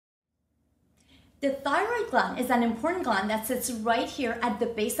The thyroid gland is an important gland that sits right here at the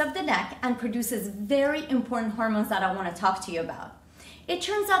base of the neck and produces very important hormones that I want to talk to you about. It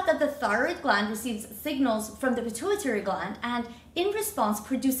turns out that the thyroid gland receives signals from the pituitary gland and in response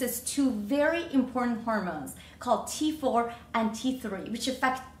produces two very important hormones called T4 and T3, which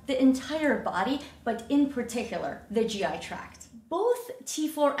affect the entire body, but in particular, the GI tract. Both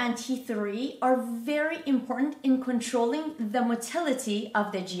T4 and T3 are very important in controlling the motility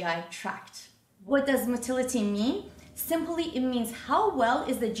of the GI tract. What does motility mean? Simply, it means how well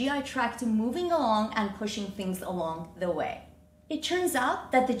is the GI tract moving along and pushing things along the way. It turns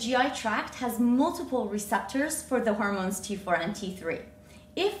out that the GI tract has multiple receptors for the hormones T4 and T3.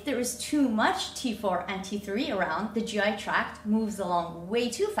 If there is too much T4 and T3 around, the GI tract moves along way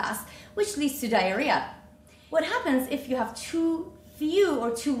too fast, which leads to diarrhea. What happens if you have too few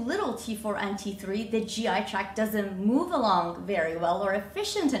or too little T4 and T3? The GI tract doesn't move along very well or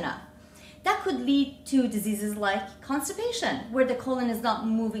efficient enough. That could lead to diseases like constipation, where the colon is not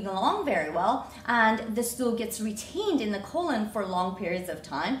moving along very well and the stool gets retained in the colon for long periods of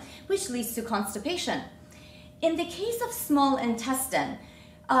time, which leads to constipation. In the case of small intestine,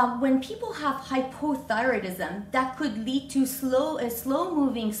 when people have hypothyroidism, that could lead to a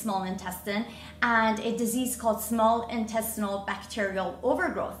slow-moving small intestine and a disease called small intestinal bacterial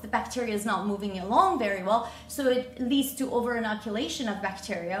overgrowth. The bacteria is not moving along very well, so it leads to over-inoculation of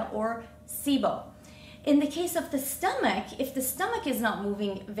bacteria, or SIBO. In the case of the stomach, if the stomach is not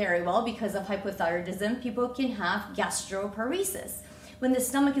moving very well because of hypothyroidism, people can have gastroparesis. When the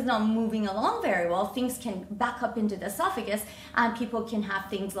stomach is not moving along very well, things can back up into the esophagus and people can have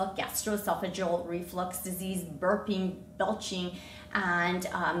things like gastroesophageal reflux disease, burping, belching, and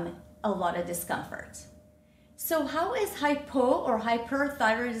a lot of discomfort. So how is hypo or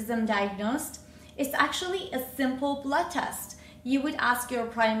hyperthyroidism diagnosed? It's actually a simple blood test. You would ask your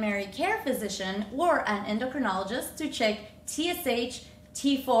primary care physician or an endocrinologist to check TSH,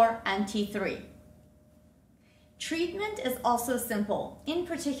 T4, and T3. Treatment is also simple, in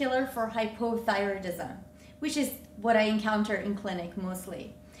particular for hypothyroidism, which is what I encounter in clinic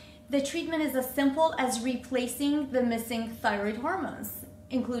mostly. The treatment is as simple as replacing the missing thyroid hormones,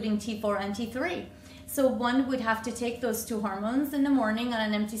 including T4 and T3. So one would have to take those two hormones in the morning on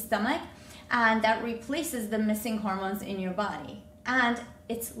an empty stomach, and that replaces the missing hormones in your body. And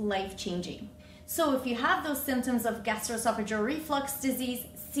it's life-changing. So if you have those symptoms of gastroesophageal reflux disease,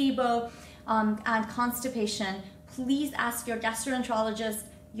 SIBO, and constipation, please ask your gastroenterologist,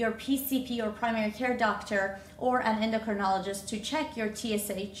 your PCP or primary care doctor, or an endocrinologist to check your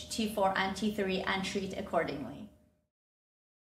TSH, T4, and T3 and treat accordingly.